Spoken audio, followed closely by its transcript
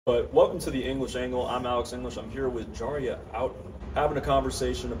But welcome to the English Angle. I'm Alex English. I'm here with Jarya Outten, having a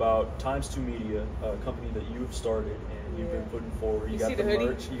conversation about TimesTwoMedia, a company that you've started and you've been putting forward. You got the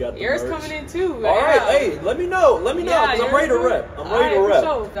merch. You got the yours merch. coming in too. All right, hey, let me know, because I'm ready to rep. I'm ready to rep.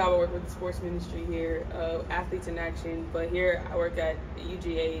 I work with the sports ministry here, Athletes in Action. But here I work at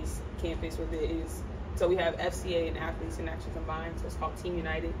UGA's campus with it is. So we have FCA and Athletes in Action combined. So it's called Team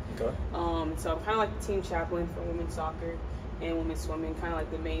United. Okay. So I'm kind of like the team chaplain for women's soccer and women's swimming, kind of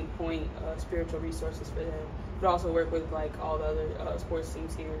like the main point, spiritual resources for them. But also work with like all the other sports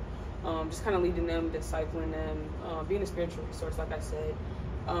teams here, just kind of leading them, discipling them, being a spiritual resource, like I said.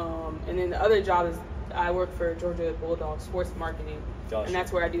 And then the other job is I work for Georgia Bulldogs sports marketing, Gotcha. And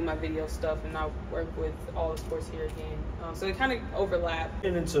that's where I do my video stuff, and I work with all the sports here again. So they kind of overlap.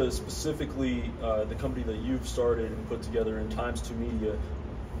 Getting into specifically the company that you've started and put together in TimesTwoMedia.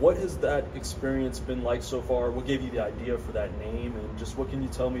 What has that experience been like so far? What gave you the idea for that name, and just what can you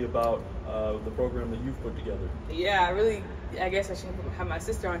tell me about the program that you've put together? Yeah, I guess I should have my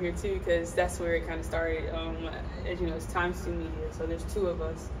sister on here too, because that's where it kind of started. As you know, it's TimesTwoMedia, so there's two of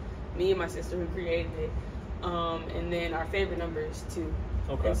us, me and my sister who created it, and then our favorite number is 2.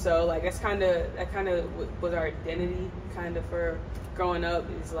 Okay. And so like that kind of was our identity kind of for growing up.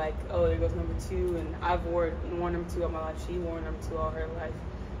 Is like, oh, there goes number 2, and I've worn number 2 all my life. She wore number 2 all her life.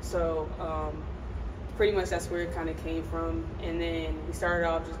 So pretty much that's where it kind of came from. And then we started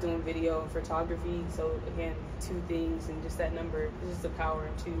off just doing video and photography. So again, 2 things, and just that number is just the power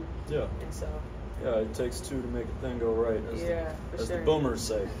in 2. Yeah. And so. Yeah, it takes 2 to make a thing go right, as sure. the boomers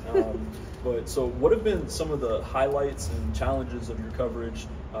say. But so what have been some of the highlights and challenges of your coverage,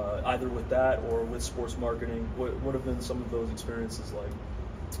 either with that or with sports marketing? What have been some of those experiences like?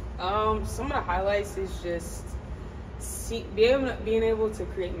 Some of the highlights is just being able to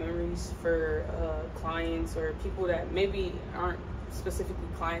create memories for clients or people that maybe aren't specifically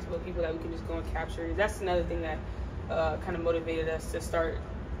clients, but people that we can just go and capture. That's another thing that kind of motivated us to start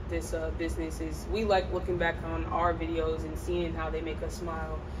this business. Is we like looking back on our videos and seeing how they make us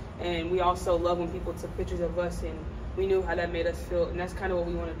smile, and we also love when people took pictures of us and we knew how that made us feel, and that's kind of what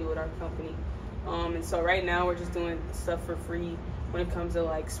we want to do with our company. And so right now we're just doing stuff for free when it comes to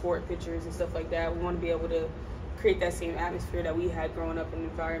like sport pictures and stuff like that. We want to be able to create that same atmosphere that we had growing up in the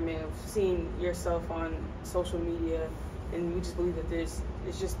environment of seeing yourself on social media, and we just believe that it's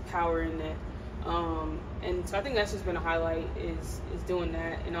just power in that. And so I think that's just been a highlight is doing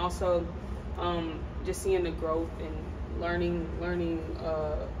that, and also just seeing the growth and learning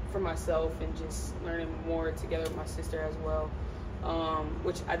for myself, and just learning more together with my sister as well,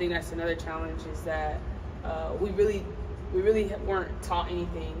 which I think that's another challenge, is that we really weren't taught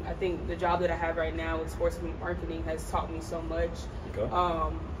anything. I think the job that I have right now with sports marketing has taught me so much. Okay.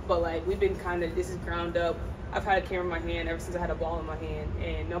 But like we've been this is ground up. I've had a camera in my hand ever since I had a ball in my hand,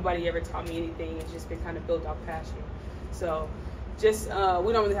 and nobody ever taught me anything. It's just been kind of built off passion. So just we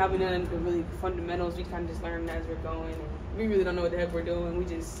don't really have none of the really fundamentals. We kind of just learn as we're going, and we really don't know what the heck we're doing. We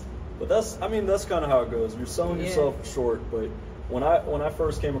just. But that's kind of how it goes. You're selling yourself short. But when I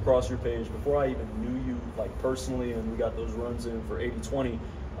first came across your page, before I even knew you like personally, and we got those runs in for 80/20,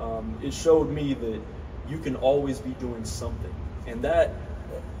 it showed me that you can always be doing something, and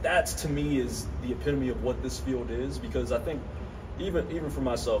that's to me is the epitome of what this field is. Because I think even for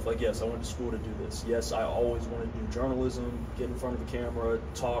myself, like, yes, I went to school to do this. Yes, I always wanted to do journalism, get in front of a camera,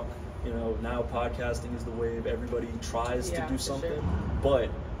 talk. Now podcasting is the wave. Everybody tries to do something. Sure. But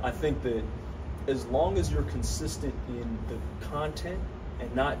I think that as long as you're consistent in the content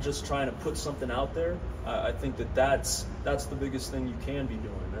and not just trying to put something out there, I think that's the biggest thing you can be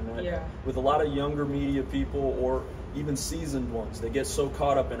doing. And with a lot of younger media people, or even seasoned ones, they get so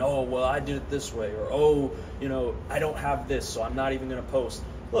caught up in, oh, well, I did it this way, or, oh, I don't have this, so I'm not even going to post.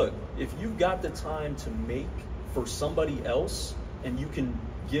 Look, if you've got the time to make for somebody else, and you can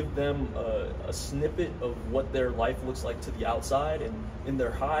give them a snippet of what their life looks like to the outside, and in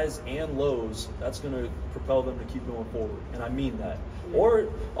their highs and lows, that's going to propel them to keep going forward. And I mean that. Or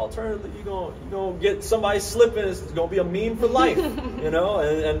alternatively, you're gonna get somebody slipping. It's gonna be a meme for life,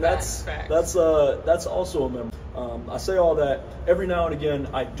 and that's also a memory. I say all that every now and again.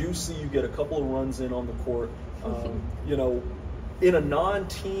 I do see you get a couple of runs in on the court, in a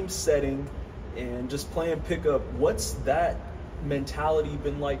non-team setting, and just playing pickup. What's that mentality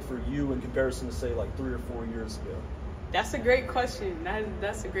been like for you in comparison to, say, like 3 or 4 years ago? That's a great question.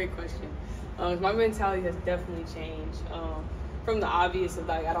 That's a great question. My mentality has definitely changed. From the obvious of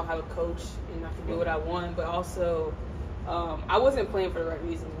like I don't have a coach and I can do what I want, but also I wasn't playing for the right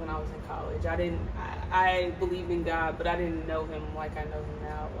reasons when I was in college. I believed in God, but I didn't know Him like I know Him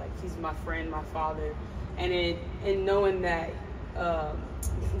now. Like He's my friend, my father, and knowing that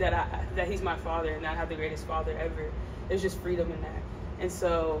that he's my father and I have the greatest father ever. There's just freedom in that. And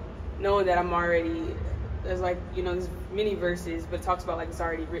so knowing that I'm already, there's like, you know, there's many verses, but it talks about like it's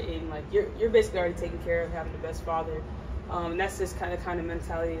already written, like you're basically already taken care of, having the best father. And that's just kind of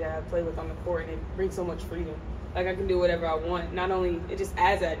mentality that I play with on the court, and it brings so much freedom. Like I can do whatever I want. Not only it just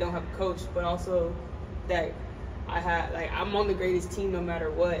adds that I don't have a coach, but also that I'm on the greatest team no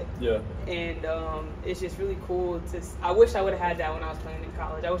matter what. Yeah. And it's just really cool I wish I would have had that when I was playing in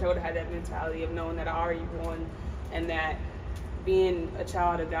college. I wish I would have had that mentality of knowing that I already won, and that being a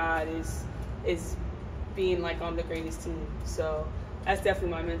child of God is being like on the greatest team. So that's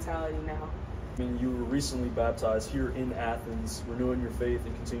definitely my mentality now. I mean, you were recently baptized here in Athens, renewing your faith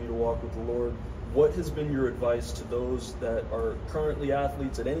and continue to walk with the Lord. What has been your advice to those that are currently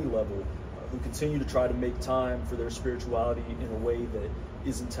athletes at any level who continue to try to make time for their spirituality in a way that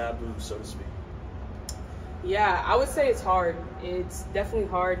isn't taboo, so to speak? Yeah, I would say it's hard. It's definitely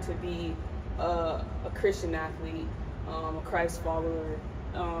hard to be a Christian athlete, a Christ follower,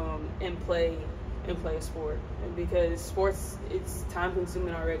 and play a sport, because sports, it's time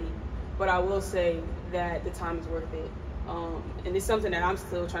consuming already. But I will say that the time is worth it. And it's something that I'm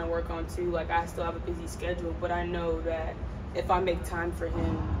still trying to work on too. Like I still have a busy schedule, but I know that if I make time for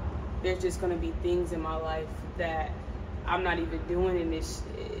him, there's just going to be things in my life that I'm not even doing, and it's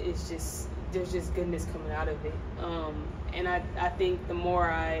just, there's just goodness coming out of it. And I think the more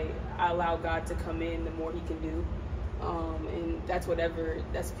I allow God to come in, the more he can do. And that's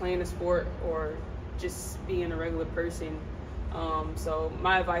playing a sport or just being a regular person. So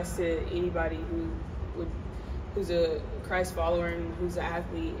my advice to anybody who's a Christ follower and who's an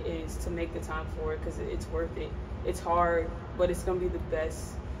athlete is to make the time for it, because it's worth it. It's hard, but it's going to be the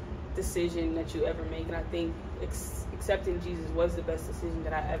best decision that you ever make. And I think accepting Jesus was the best decision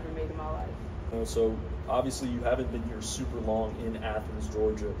that I ever made in my life. So obviously you haven't been here super long in Athens,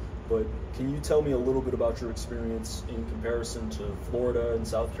 Georgia, but can you tell me a little bit about your experience in comparison to Florida and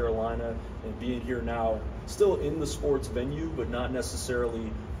South Carolina, and being here now, still in the sports venue, but not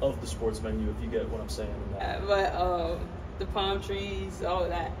necessarily of the sports venue, if you get what I'm saying? But the palm trees, all of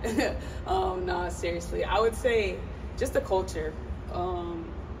that. No, seriously. I would say just the culture.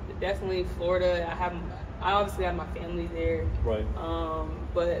 Definitely Florida. I obviously have my family there. Right.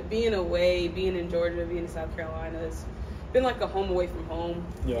 But being away, being in Georgia, being in South Carolina, it's been like a home away from home.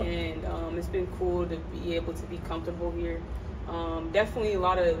 Yeah. And it's been cool to be able to be comfortable here. Definitely a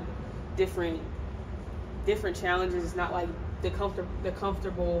lot of different challenges. It's not like the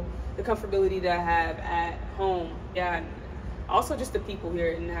comfortability that I have at home. Yeah. Also just the people here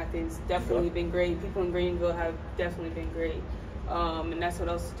in Athens definitely been great. People in Greenville have definitely been great. And that's what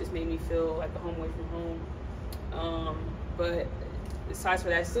else just made me feel like a home away from home. But besides for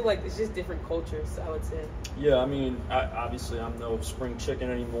that, it's just different cultures, I would say. Yeah, I mean, obviously I'm no spring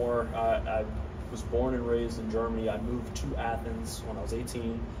chicken anymore. I was born and raised in Germany. I moved to Athens when I was 18,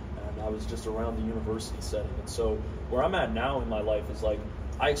 and I was just around the university setting. And so where I'm at now in my life is like,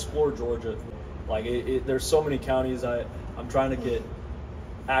 I explore Georgia. Like there's so many counties I'm trying to get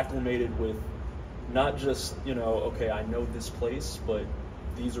acclimated with. Not just, okay, I know this place, but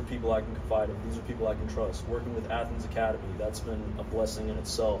these are people I can confide in. These are people I can trust. Working with Athens Academy, that's been a blessing in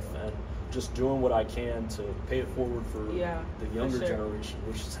itself. And just doing what I can to pay it forward for the younger generation,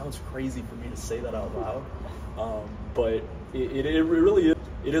 which sounds crazy for me to say that out loud. But it really is.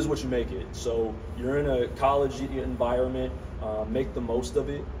 It is what you make it. So you're in a college environment, make the most of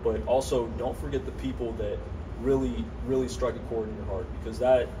it, but also don't forget the people that really, really strike a chord in your heart, because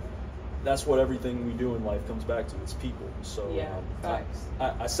that's what everything we do in life comes back to. It's people. So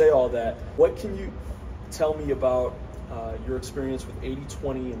I say all that. What can you tell me about your experience with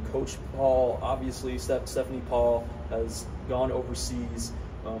 80/20 and Coach Paul? Obviously, Stephanie Paul has gone overseas.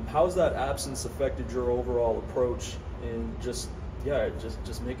 How has that absence affected your overall approach in just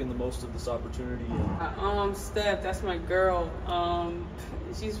making the most of this opportunity? Steph, that's my girl.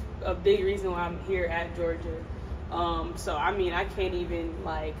 She's a big reason why I'm here at Georgia. So I mean, I can't even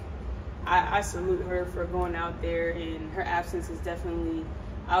I salute her for going out there, and her absence is definitely,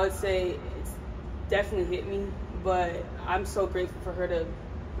 I would say, it's definitely hit me, but I'm so grateful for her to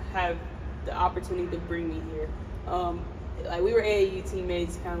have the opportunity to bring me here. We were AAU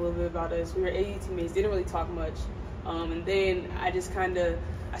teammates, kind of a little bit about us. We were AAU teammates, didn't really talk much. And then I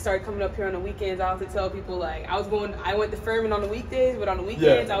started coming up here on the weekends. I also tell people, I went to Furman on the weekdays, but on the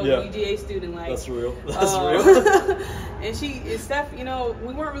weekends I was a UGA student. That's real. That's real. And Steph, we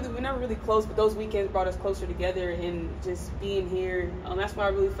never really close, but those weekends brought us closer together, and just being here, that's why I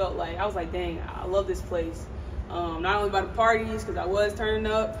really felt like, I was like, dang, I love this place. Not only by the parties, because I was turning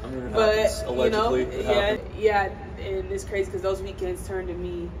up, but, allegedly, and it's crazy because those weekends turned to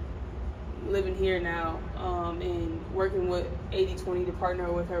me living here now, and working with EightyTwenty to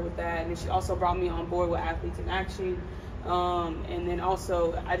partner with her with that. And then she also brought me on board with Athletes in Action. And then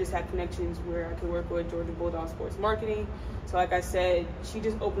also I just had connections where I could work with Georgia Bulldog Sports Marketing. So like I said, she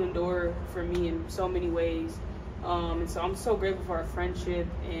just opened the door for me in so many ways. And so I'm so grateful for our friendship,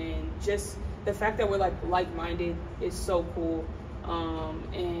 and just the fact that we're like-minded is so cool.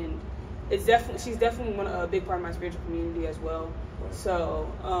 And it's she's definitely a big part of my spiritual community as well. So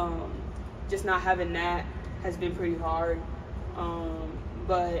just not having that has been pretty hard.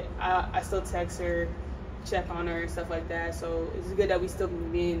 But I still text her, check on her and stuff like that. So it's good that we still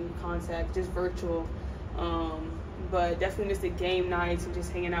can be in contact, just virtual. But definitely missed the game nights and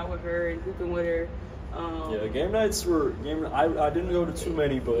just hanging out with her and hooping with her. Yeah, game nights were I didn't go to too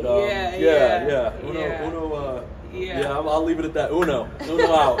many, but I'll leave it at that. Uno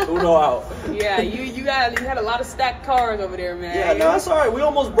out. Yeah, you had a lot of stacked cards over there, man. Yeah, no, that's all right. We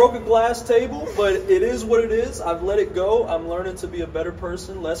almost broke a glass table, but it is what it is. I've let it go. I'm learning to be a better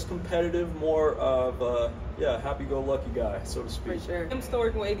person, less competitive, more of happy-go-lucky guy, so to speak. For sure. I'm still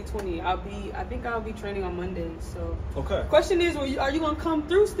working with EightyTwenty. I think I'll be training on Mondays. So. Okay. Question is, are you gonna come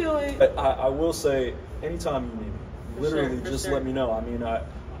through still? I will say, anytime you need me, literally just let me know. I mean,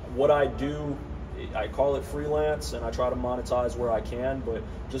 what I do, I call it freelance, and I try to monetize where I can, but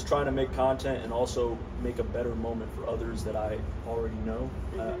just trying to make content and also make a better moment for others that I already know.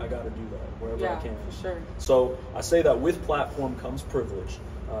 I got to do that wherever I can. For sure. So I say that with platform comes privilege.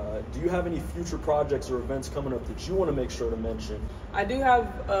 Do you have any future projects or events coming up that you want to make sure to mention? I do have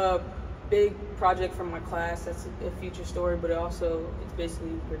a big project from my class that's a future story, but it's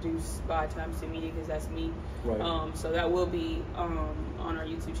basically produced by TimesTwoMedia because that's me. Right. So that will be on our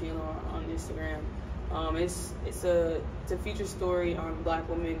YouTube channel or on Instagram. It's a feature story on Black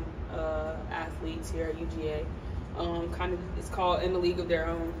women athletes here at UGA. It's called In the League of Their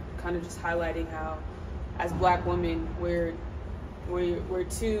Own. Kind of just highlighting how, as Black women, we're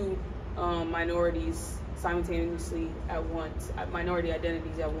two minorities simultaneously at once, minority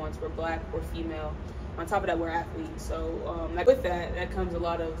identities at once. We're Black, we're female. On top of that, we're athletes. So with that comes a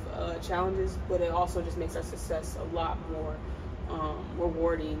lot of challenges, but it also just makes our success a lot more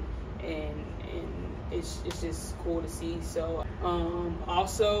rewarding, and it's just cool to see. So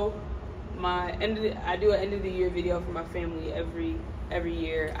also I do an end of the year video for my family every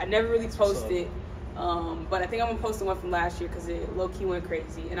year. I never really post it. But I think I'm gonna post the one from last year because it low-key went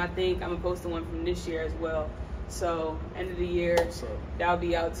crazy, and I think I'm gonna post the one from this year as well. So end of the year, that'll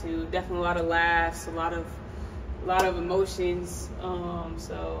be out too. Definitely a lot of laughs, a lot of emotions.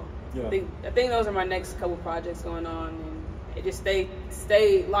 So I think those are my next couple projects going on, and it just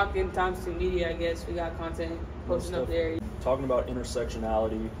stay locked in TimesTwoMedia. I guess we got content posting up there. Talking about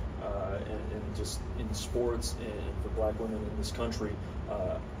intersectionality and just in sports and for Black women in this country.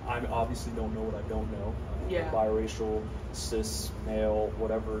 I obviously don't know what I don't know. Biracial, cis, male,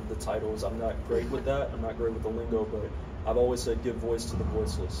 whatever the title is. I'm not great with that. I'm not great with the lingo, but I've always said give voice to the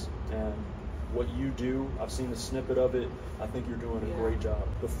voiceless. And what you do, I've seen a snippet of it. I think you're doing a great job.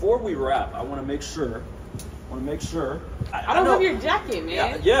 Before we wrap, I want to make sure. I don't have your jacket,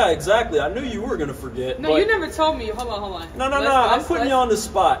 man. Yeah, exactly. I knew you were gonna forget. No, you never told me. Hold on. No. I'm putting you on the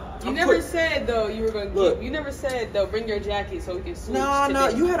spot. You never said though you were gonna. You never said though. Bring your jacket so we can switch. No.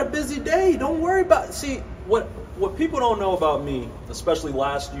 You had a busy day. Don't worry about. See what people don't know about me, especially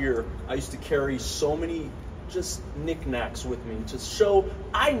last year. I used to carry so many just knickknacks with me to show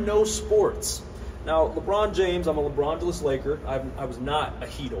I know sports. Now, LeBron James, I'm a LeBron-less Laker. I was not a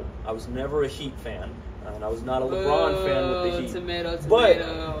Heatle. I was never a Heat fan. And I was not a LeBron fan with the Heat. Tomato.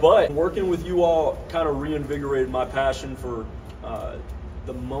 But working with you all kind of reinvigorated my passion for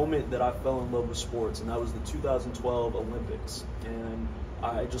the moment that I fell in love with sports, and that was the 2012 Olympics. And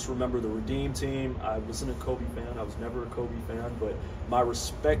I just remember the Redeem team. I wasn't a Kobe fan. I was never a Kobe fan, but my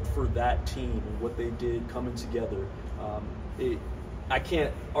respect for that team and what they did coming together, I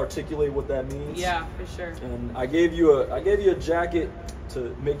can't articulate what that means. Yeah, for sure. And I gave you a jacket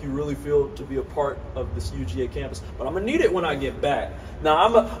to make you really feel to be a part of this UGA campus. But I'm gonna need it when I get back. Now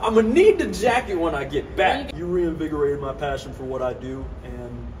I'm gonna need the jacket when I get back. You reinvigorated my passion for what I do,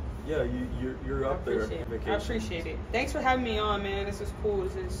 and yeah, you're up there. I appreciate it. Thanks for having me on, man. This is cool.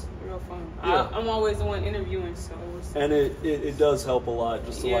 This is real fun. Yeah. I'm always the one interviewing, so. And it does help a lot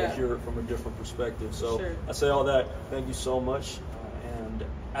just to like hear it from a different perspective. So I say all that. Thank you so much. And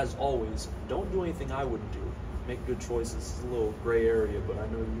as always, don't do anything I wouldn't do. Make good choices. It's a little gray area, but I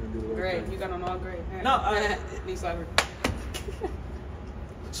know you're gonna do the right thing. Great, you got on all gray. No,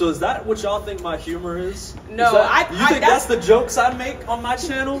 So is that what y'all think my humor is? No, you think that's the jokes I make on my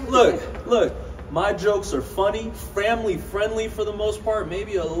channel? Look. My jokes are funny, family friendly for the most part.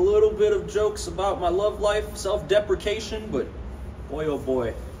 Maybe a little bit of jokes about my love life, self-deprecation, but boy, oh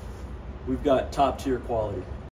boy, we've got top tier quality.